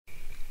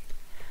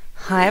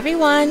Hi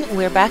everyone,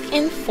 we're back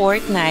in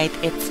Fortnite.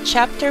 It's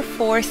Chapter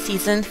 4,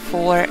 Season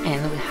 4,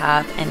 and we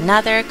have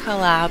another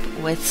collab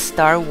with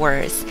Star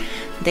Wars.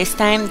 This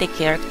time the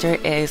character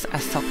is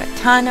Ashoka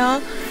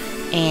Tano,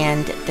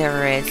 and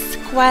there is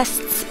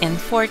quests in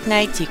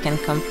Fortnite you can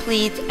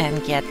complete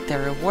and get the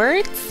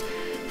rewards.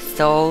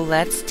 So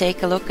let's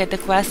take a look at the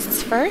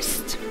quests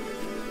first.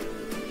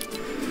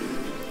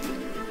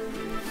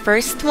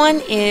 First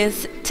one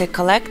is to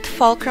collect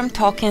Fulcrum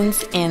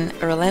tokens in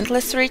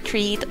Relentless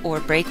Retreat or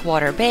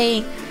Breakwater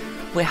Bay.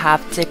 We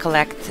have to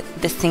collect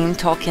the same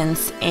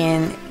tokens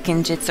in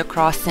Kinjitsu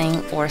Crossing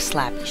or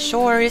Slappy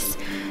Shores,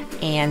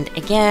 and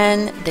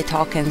again the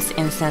tokens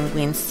in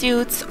Sanguine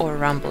Suits or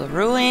Rumble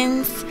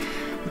Ruins.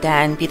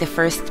 Then be the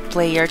first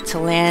player to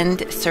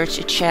land, search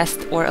a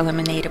chest, or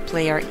eliminate a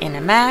player in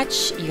a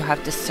match. You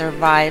have to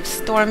survive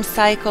storm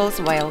cycles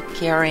while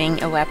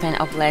carrying a weapon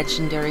of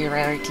legendary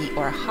rarity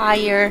or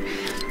higher.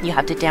 You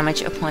have to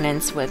damage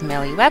opponents with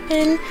melee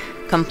weapon,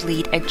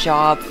 complete a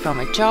job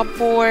from a job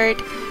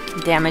board,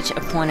 damage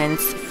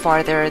opponents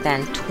farther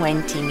than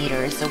 20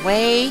 meters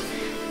away,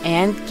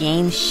 and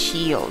gain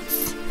shields.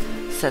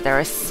 So there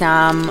are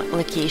some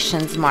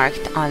locations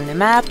marked on the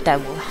map that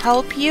will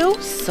help you.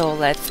 So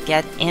let's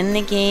get in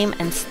the game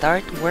and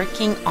start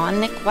working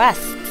on the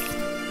quests.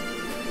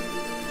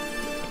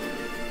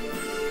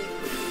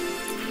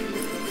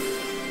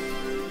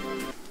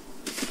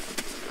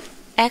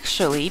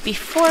 Actually,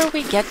 before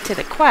we get to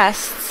the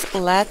quests,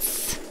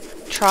 let's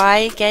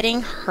try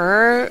getting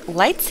her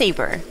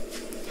lightsaber.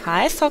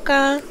 Hi,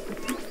 Ashoka.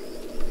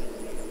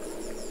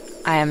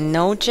 I am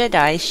no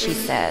Jedi, she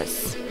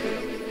says.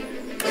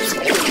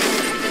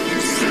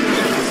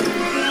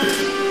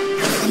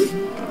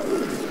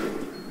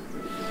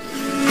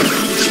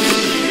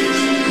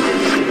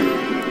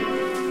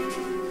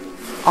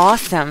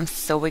 Awesome,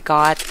 so we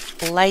got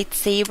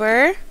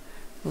lightsaber.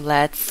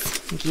 Let's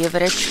give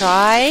it a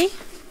try.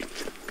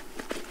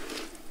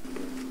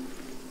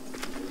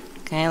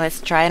 Okay, let's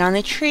try it on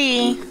the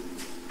tree.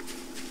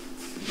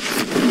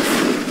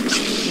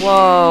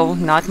 Whoa,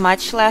 not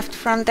much left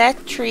from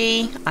that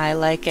tree. I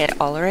like it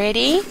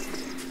already.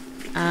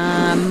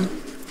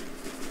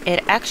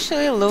 It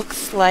actually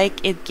looks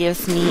like it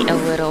gives me a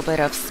little bit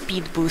of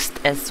speed boost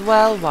as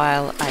well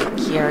while I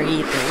carry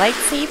the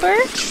lightsaber.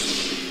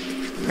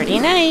 Pretty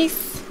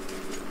nice.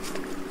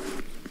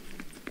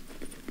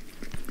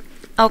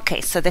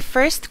 Okay, so the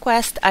first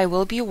quest I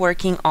will be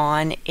working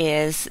on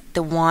is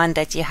the one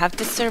that you have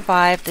to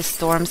survive the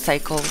storm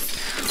cycles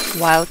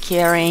while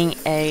carrying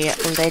a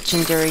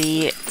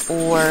legendary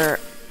or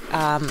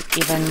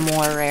even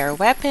more rare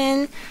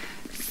weapon.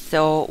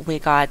 So we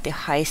got the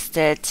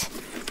heisted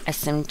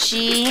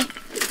SMG.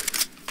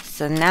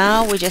 So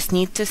now we just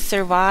need to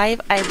survive,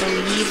 I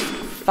believe,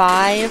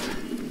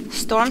 5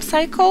 storm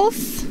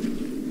cycles.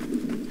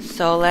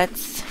 So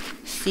let's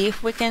see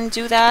if we can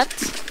do that.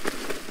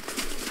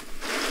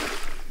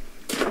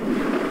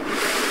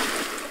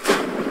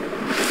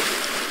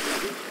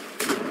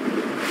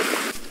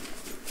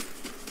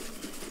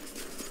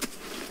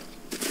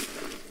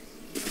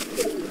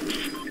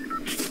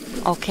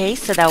 Okay,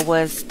 so that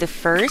was the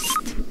first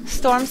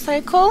storm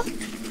cycle.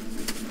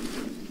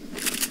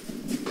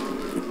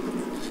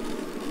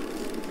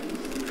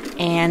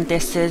 And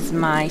this is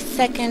my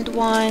second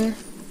one.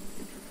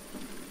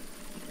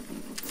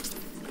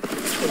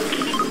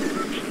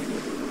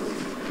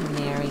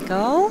 There we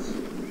go.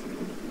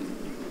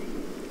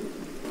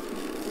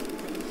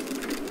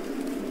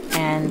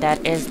 And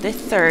that is the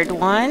third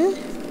one.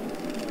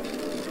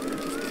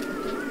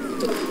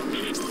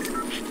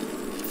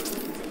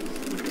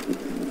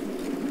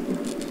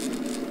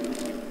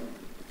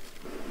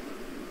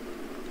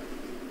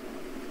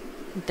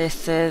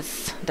 This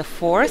is the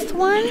fourth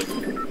one.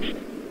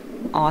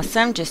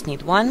 Awesome, just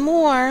need one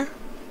more.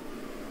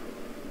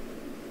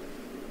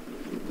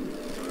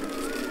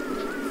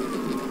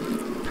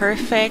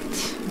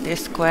 Perfect.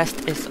 This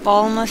quest is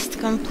almost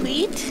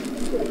complete.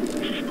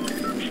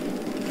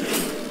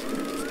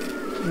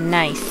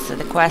 Nice, so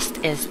the quest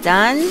is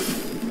done,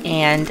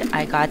 and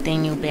I got the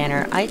new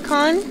banner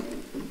icon.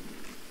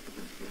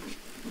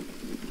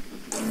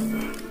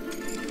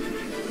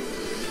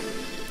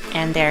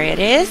 And there it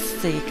is,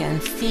 so you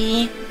can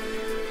see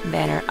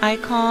banner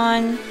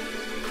icon.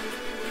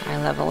 I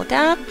leveled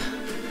up.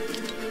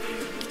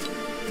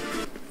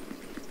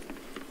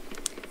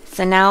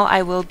 So now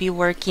I will be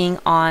working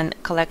on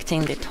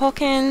collecting the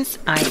tokens.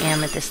 I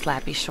am at the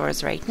Slappy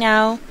Shores right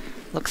now.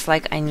 Looks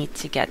like I need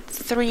to get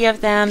 3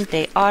 of them.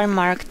 They are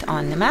marked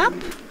on the map.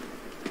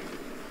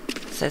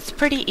 So it's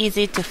pretty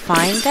easy to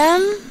find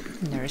them.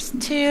 There's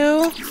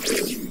 2.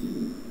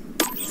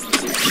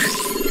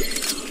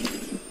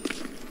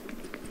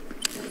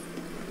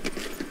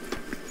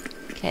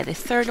 Okay, the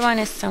third one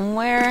is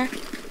somewhere.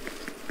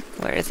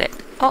 Where is it?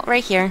 Oh,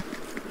 right here.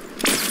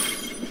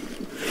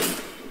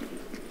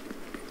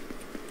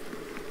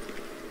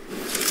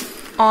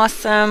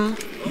 Awesome.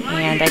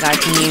 And I got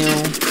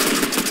new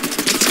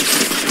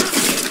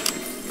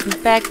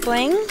back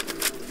bling.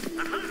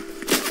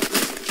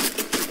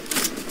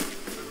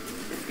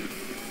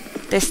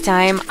 This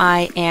time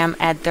I am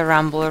at the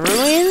Rumble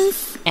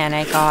Ruins, and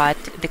I got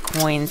the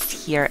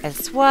coins here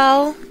as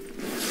well.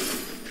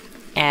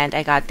 And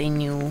I got the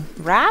new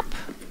wrap.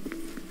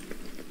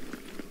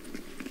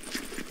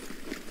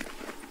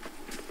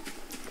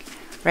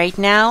 Right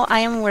now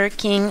I am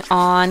working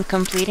on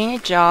completing a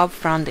job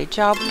from the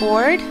job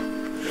board.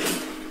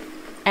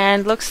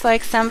 And looks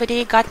like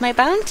somebody got my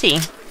bounty.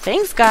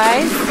 Thanks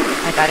guys!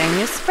 I got a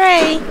new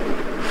spray!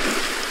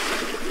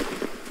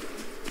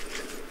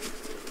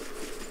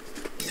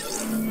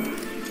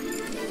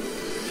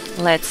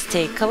 Let's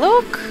take a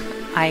look.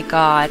 I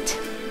got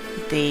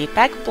the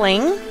back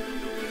bling.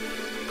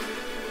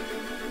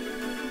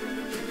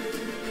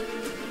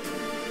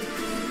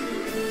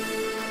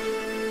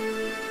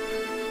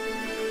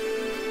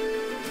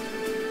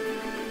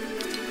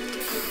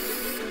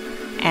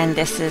 And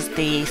this is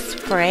the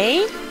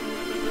spray.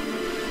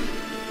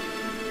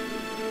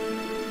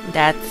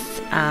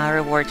 That's a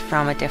reward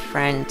from a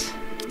different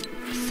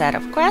set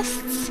of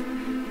quests.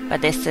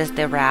 But this is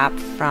the wrap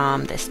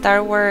from the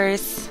Star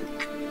Wars.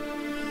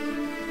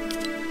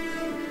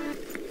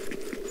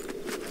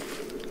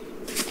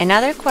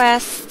 Another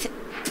quest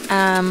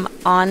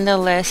on the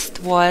list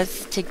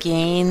was to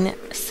gain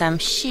some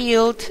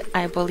shield.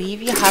 I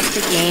believe you have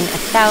to gain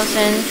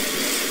 1,000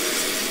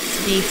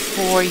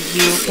 before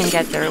you can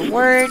get the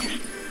reward,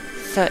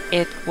 so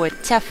it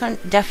would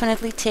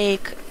definitely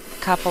take a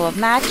couple of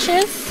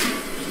matches.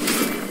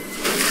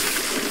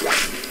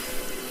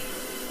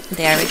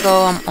 There we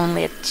go, I'm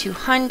only at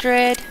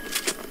 200.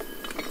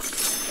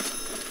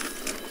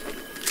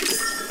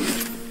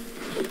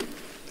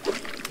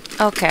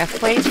 Okay, I've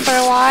played for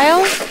a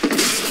while.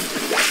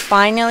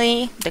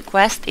 Finally, the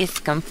quest is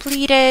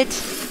completed,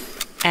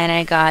 and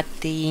I got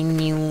the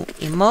new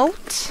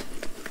emote.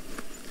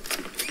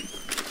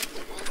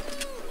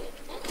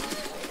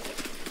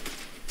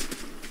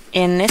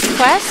 In this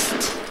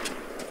quest,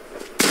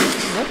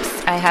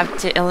 whoops, I have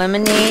to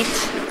eliminate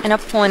an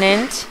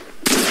opponent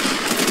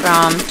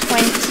from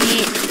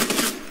 20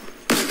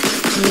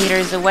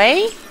 meters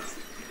away.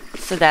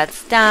 So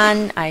that's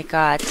done. I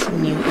got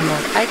new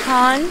emote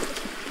icon.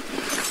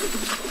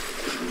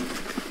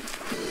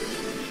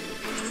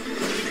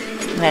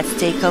 Let's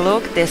take a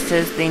look. This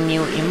is the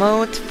new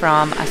emote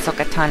from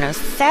Ashoka Tano's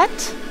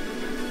set.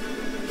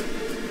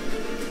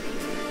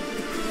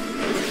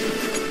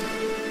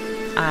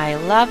 I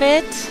love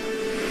it.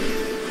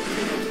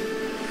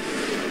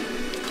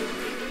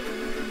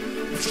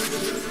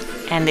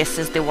 And this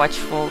is the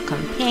Watchful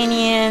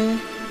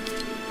Companion.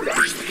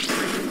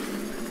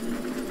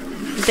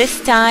 This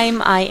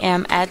time I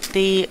am at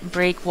the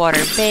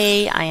Breakwater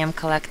Bay. I am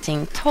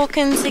collecting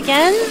tokens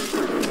again.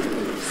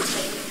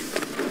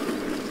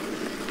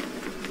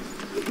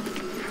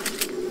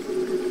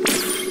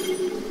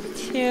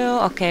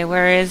 Okay,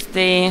 where is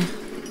the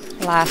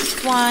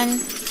last one?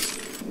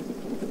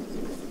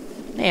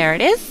 There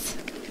it is.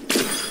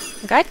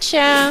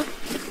 Gotcha!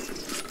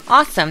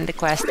 Awesome, the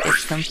quest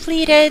is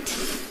completed.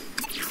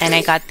 And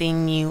I got the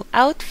new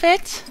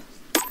outfit.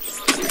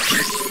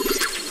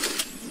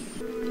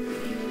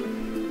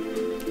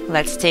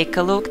 Let's take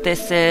a look.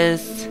 This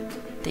is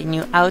the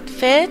new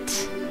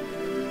outfit.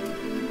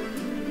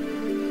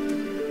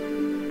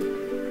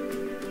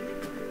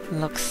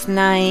 Looks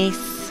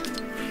nice.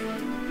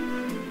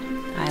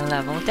 I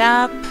leveled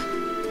up.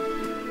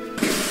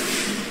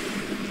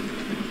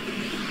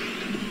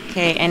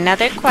 Okay,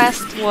 another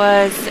quest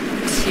was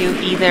to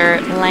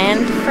either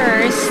land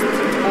first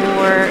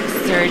or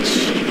search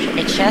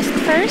a chest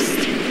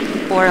first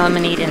or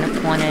eliminate an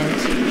opponent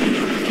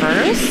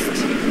first.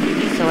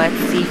 So let's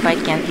see if I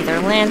can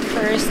either land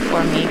first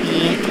or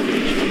maybe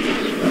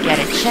get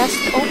a chest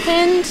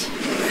opened.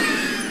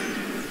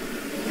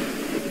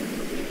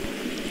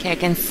 Okay, I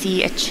can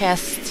see a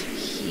chest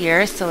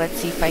here, so let's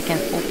see if I can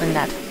open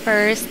that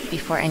first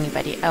before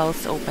anybody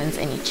else opens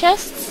any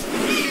chests.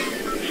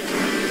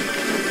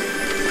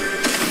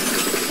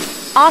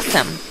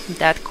 Awesome!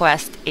 That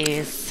quest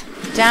is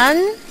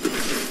done.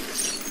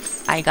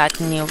 I got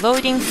a new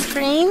loading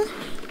screen.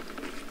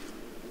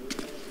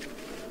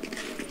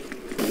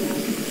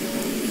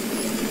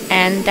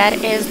 And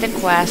that is the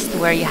quest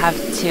where you have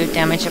to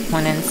damage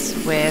opponents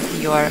with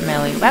your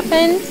melee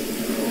weapon.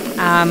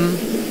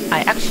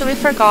 I actually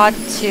forgot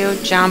to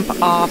jump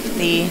off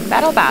the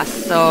battle bus,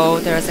 so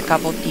there's a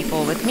couple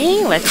people with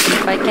me. Let's see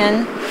if I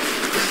can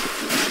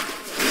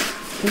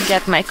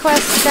get my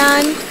quest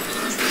done.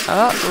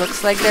 Oh,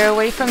 looks like they're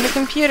away from the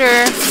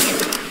computer.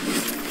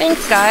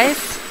 Thanks, guys.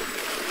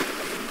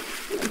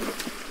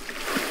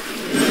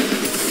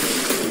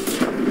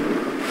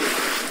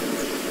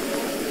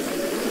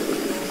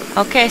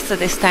 Okay, so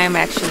this time I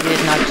actually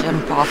did not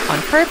jump off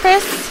on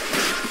purpose.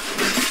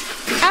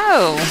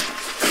 Oh!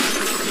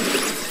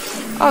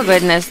 Oh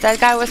goodness, that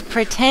guy was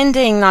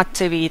pretending not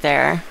to be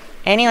there.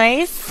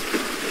 Anyways,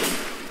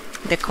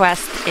 the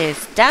quest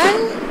is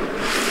done.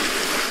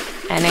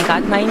 And I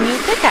got my new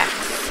pickaxe.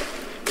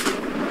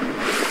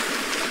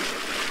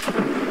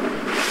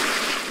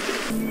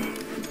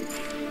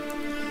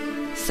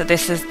 So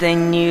this is the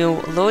new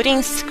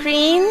loading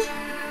screen.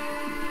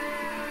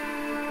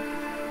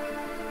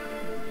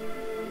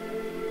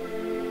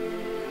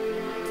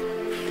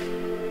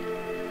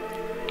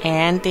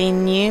 and the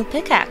new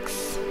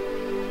pickaxe.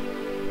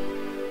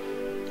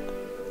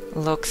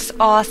 Looks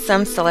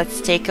awesome, so let's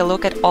take a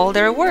look at all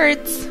the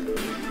rewards.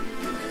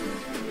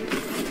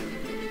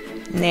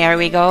 There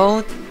we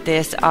go.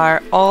 These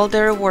are all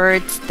the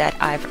rewards that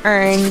I've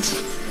earned.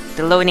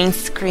 The loading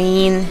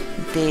screen,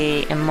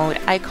 the emote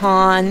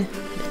icon,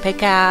 the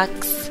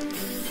pickaxe,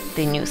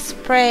 the new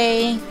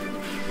spray,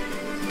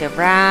 the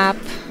wrap,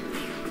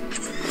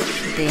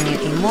 the new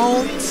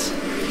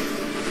emote,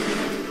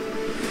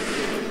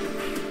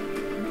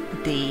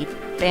 the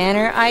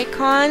banner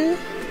icon,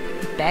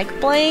 back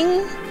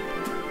bling,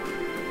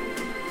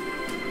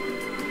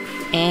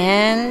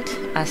 and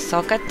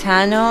Ashoka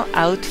Tano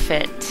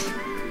outfit.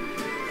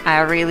 I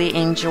really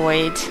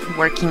enjoyed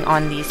working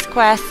on these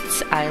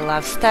quests. I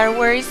love Star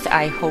Wars.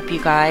 I hope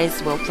you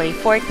guys will play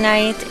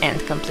Fortnite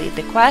and complete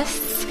the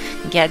quests,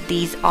 get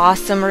these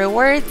awesome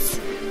rewards.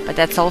 But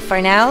that's all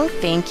for now.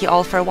 Thank you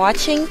all for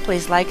watching.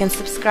 Please like and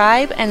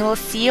subscribe, and we'll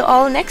see you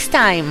all next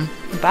time.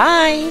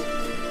 Bye!